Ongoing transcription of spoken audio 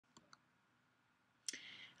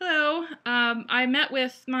I met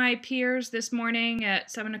with my peers this morning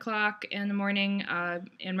at 7 o'clock in the morning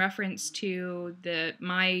in reference to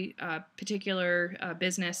my particular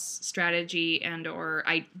business strategy and or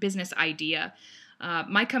business idea.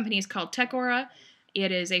 My company is called TechAura.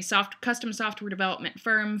 It is a custom software development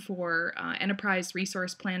firm for enterprise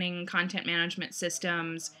resource planning, content management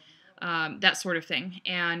systems, that sort of thing.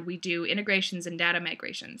 And we do integrations and data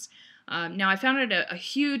migrations. Now, I found it a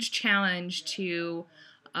huge challenge to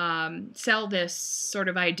sell this sort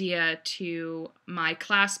of idea to my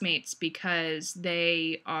classmates because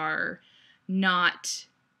they are not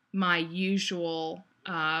my usual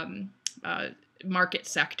market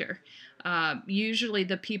sector. Usually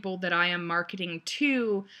the people that I am marketing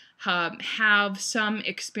to have some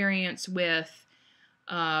experience with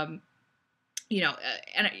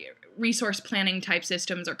resource planning type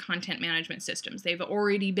systems or content management systems. They've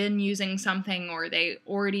already been using something or they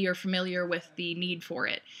already are familiar with the need for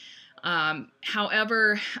it.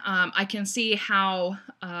 However, I can see how,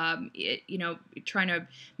 trying to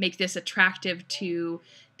make this attractive to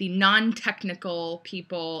the non-technical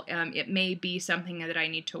people, it may be something that I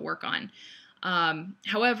need to work on.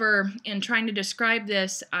 However, in trying to describe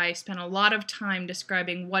this, I spent a lot of time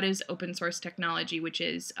describing what is open source technology, which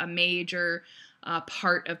is a major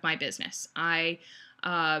part of my business. I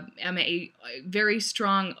am a very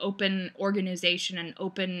strong open organization and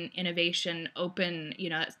open innovation,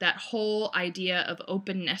 that whole idea of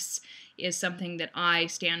openness is something that I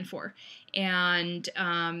stand for. And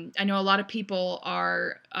I know a lot of people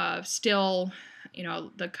are still,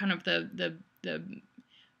 the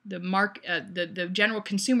general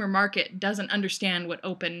consumer market doesn't understand what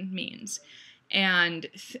open means and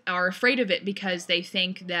are afraid of it because they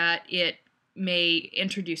think that it may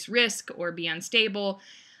introduce risk or be unstable.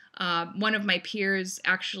 One of my peers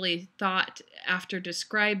actually thought, after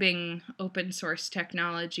describing open source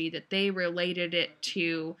technology, that they related it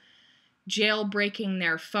to jailbreaking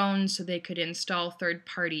their phone so they could install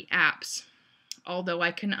third-party apps. Although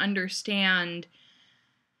I can understand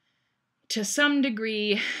to some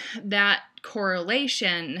degree that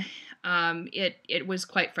correlation, it was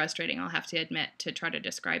quite frustrating, I'll have to admit, to try to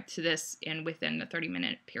describe to this within a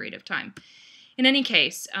 30-minute period of time. In any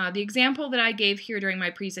case, the example that I gave here during my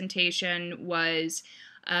presentation was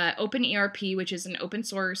OpenERP, which is an open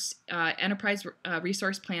source enterprise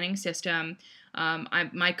resource planning system.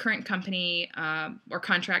 My current company or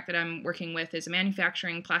contract that I'm working with is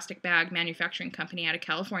a plastic bag manufacturing company out of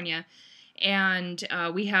California. And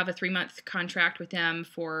we have a 3-month contract with them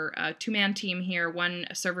for a 2-man team here, one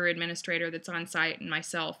server administrator that's on site and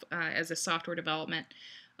myself as a software development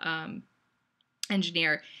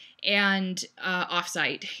engineer, and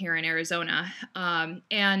off-site here in Arizona.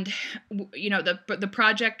 The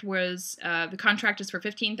project was, the contract is for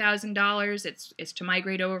 $15,000. It's to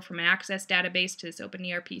migrate over from an Access database to this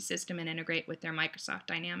OpenERP system and integrate with their Microsoft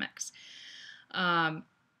Dynamics.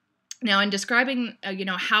 Now, in describing,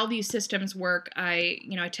 how these systems work, I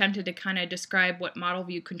attempted to kind of describe what Model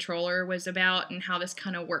View Controller was about and how this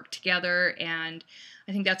kind of worked together. And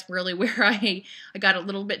I think that's really where I got a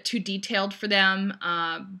little bit too detailed for them.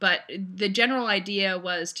 But the general idea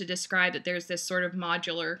was to describe that there's this sort of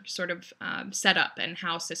modular sort of setup and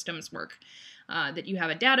how systems work. That you have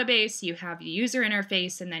a database, you have the user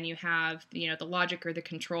interface, and then you have the logic or the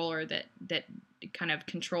controller that kind of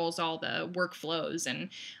controls all the workflows and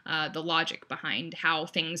the logic behind how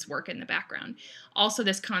things work in the background. Also,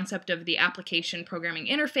 this concept of the application programming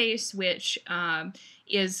interface, which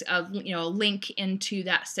is a link into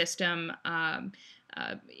that system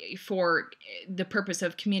for the purpose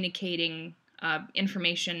of communicating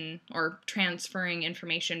information or transferring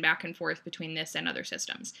information back and forth between this and other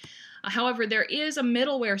systems. However, there is a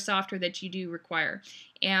middleware software that you do require.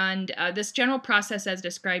 And this general process as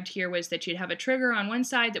described here was that you'd have a trigger on one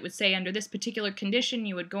side that would say under this particular condition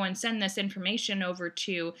you would go and send this information over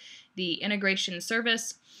to the integration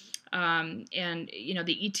service.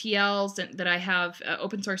 The ETLs that I have,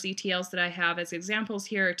 open source ETLs that I have as examples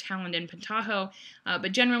here are Talend and Pentaho,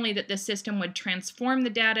 but generally that this system would transform the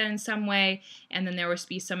data in some way, and then there would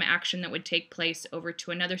be some action that would take place over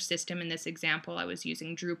to another system. In this example, I was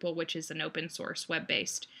using Drupal, which is an open source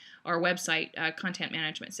web-based or website content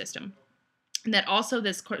management system. And that also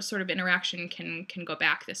this sort of interaction can go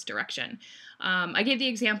back this direction. I gave the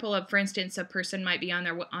example of, for instance, a person might be on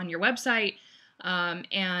your website,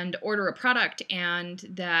 and order a product, and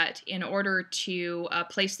that in order to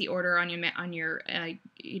place the order on your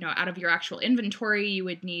out of your actual inventory, you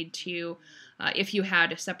would need to if you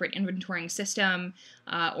had a separate inventorying system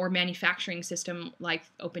or manufacturing system like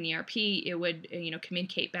OpenERP, it would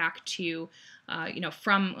communicate back to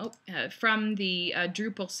from the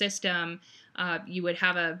Drupal system. You would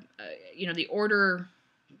have the order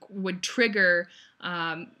would trigger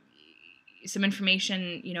some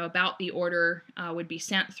information about the order would be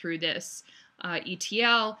sent through this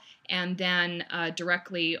ETL, and then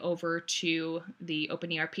directly over to the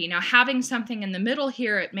OpenERP. Now, having something in the middle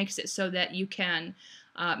here, it makes it so that you can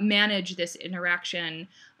manage this interaction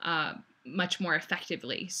much more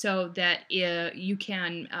effectively, so that you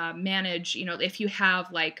can manage, if you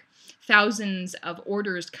have like thousands of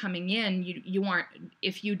orders coming in, you aren't,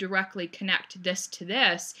 if you directly connect this to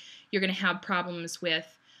this, you're going to have problems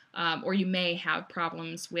with, or you may have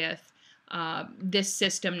problems with this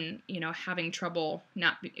system, having trouble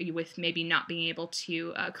with maybe not being able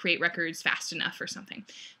to create records fast enough or something.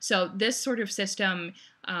 So this sort of system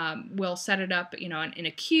will set it up, in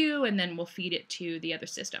a queue, and then we'll feed it to the other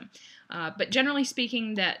system. But generally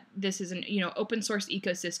speaking, that this is an open source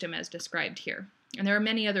ecosystem as described here. And there are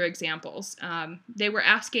many other examples. They were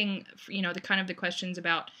asking, the questions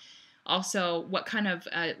about also what kind of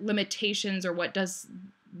limitations, or what do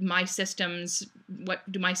my systems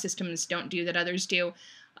don't do that others do.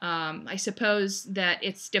 I suppose that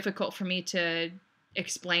it's difficult for me to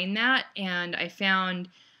explain that, and I found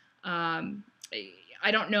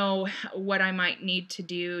I don't know what I might need to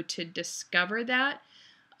do to discover that.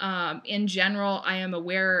 In general, I am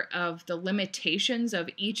aware of the limitations of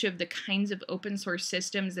each of the kinds of open source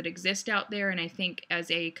systems that exist out there, and I think as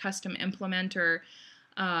a custom implementer,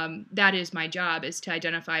 that is my job, is to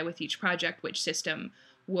identify with each project which system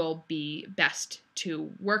will be best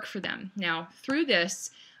to work for them. Now, through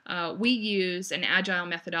this, we use an agile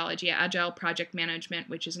methodology, agile project management,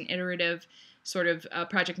 which is an iterative sort of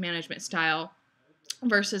project management style,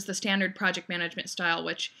 versus the standard project management style,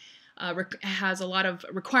 which has a lot of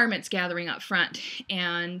requirements gathering up front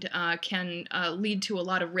and can lead to a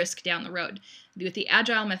lot of risk down the road. With the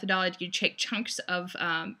agile methodology, you take chunks of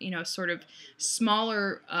sort of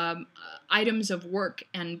smaller items of work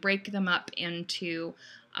and break them up into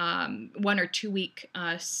 1 or 2 week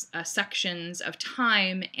sections of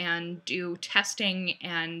time, and do testing,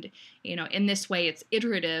 and in this way it's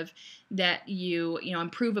iterative, that you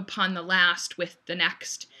improve upon the last with the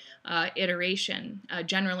next iteration.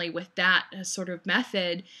 Generally with that sort of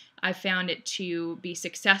method, I found it to be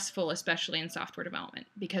successful, especially in software development,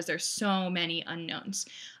 because there's so many unknowns.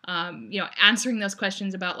 Answering those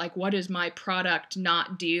questions about like, what does my product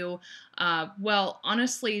not do? Well,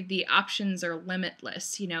 honestly, the options are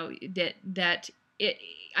limitless.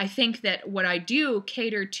 I think that what I do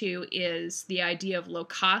cater to is the idea of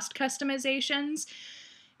low-cost customizations.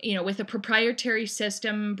 With a proprietary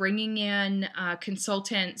system, bringing in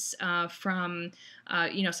consultants from,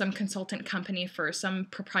 some consultant company for some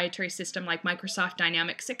proprietary system like Microsoft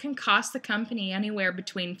Dynamics, it can cost the company anywhere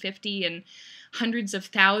between 50 and hundreds of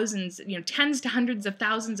thousands, tens to hundreds of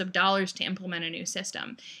thousands of dollars to implement a new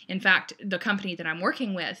system. In fact, the company that I'm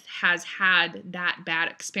working with has had that bad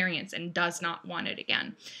experience and does not want it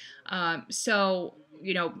again.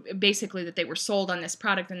 Basically that they were sold on this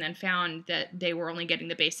product and then found that they were only getting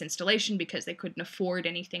the base installation because they couldn't afford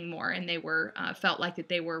anything more, and they were felt like that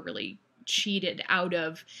they were really cheated out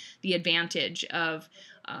of the advantage of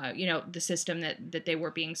the system that they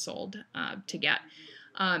were being sold to get.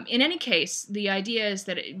 In any case, the idea is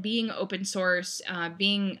that being open source,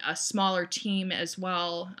 being a smaller team as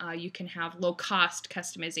well, you can have low-cost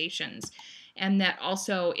customizations, and that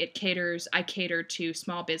also I cater to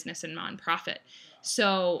small business and nonprofit.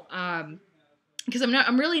 So, because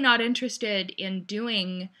I'm really not interested in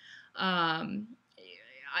doing,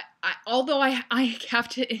 although I have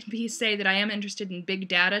to say that I am interested in big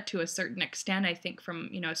data to a certain extent, I think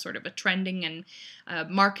from, sort of a trending and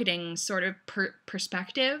marketing sort of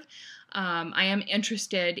perspective. I am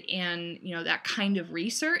interested in, that kind of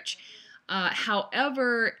research.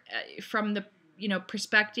 However, from the,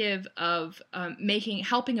 perspective of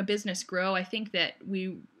helping a business grow, I think that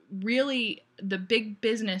the big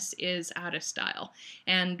business is out of style,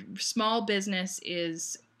 and small business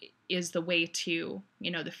is the way to,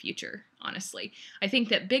 the future, honestly. I think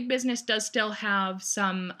that big business does still have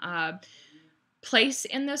some place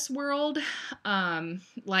in this world, but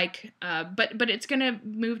it's going to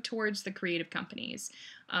move towards the creative companies,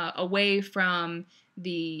 away from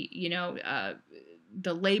the,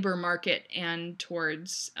 the labor market, and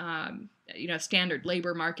towards, standard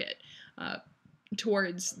labor market,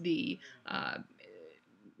 towards the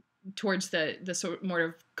towards the sort more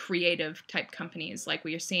of creative type companies, like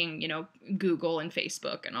we are seeing, Google and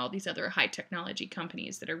Facebook and all these other high technology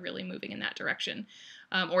companies that are really moving in that direction,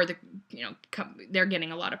 or they're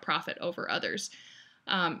getting a lot of profit over others.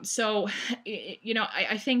 So,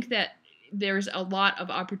 I think that there's a lot of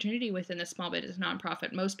opportunity within the small business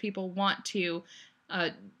nonprofit. Most people want to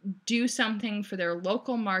do something for their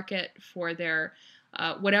local market, for their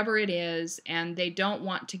whatever it is, and they don't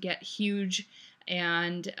want to get huge,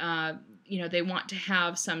 and they want to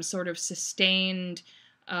have some sort of sustained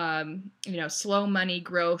slow money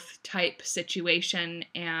growth type situation,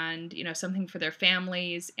 and something for their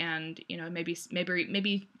families, and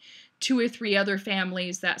maybe 2 or 3 other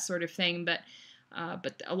families, that sort of thing. But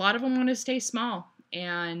a lot of them want to stay small,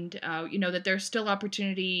 and that there's still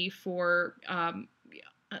opportunity for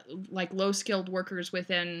like low-skilled workers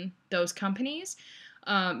within those companies.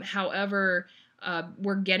 However,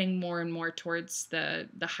 we're getting more and more towards the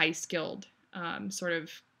high-skilled sort of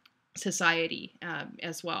society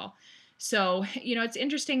as well. So, it's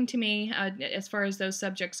interesting to me as far as those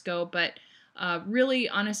subjects go, but really,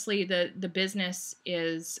 honestly, the business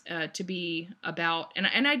is to be about,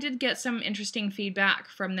 and I did get some interesting feedback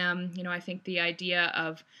from them. I think the idea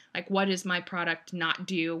of, like, what does my product not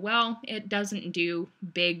do? Well, it doesn't do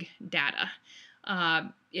big data.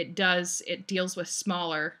 It deals with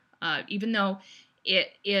smaller, even though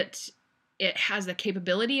it has the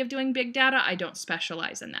capability of doing big data. I don't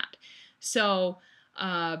specialize in that. So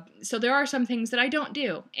there are some things that I don't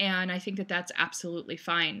do, and I think that that's absolutely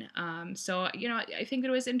fine. So I think that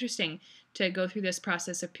it was interesting to go through this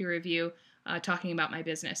process of peer review, talking about my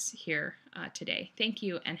business here today. Thank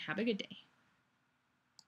you, and have a good day.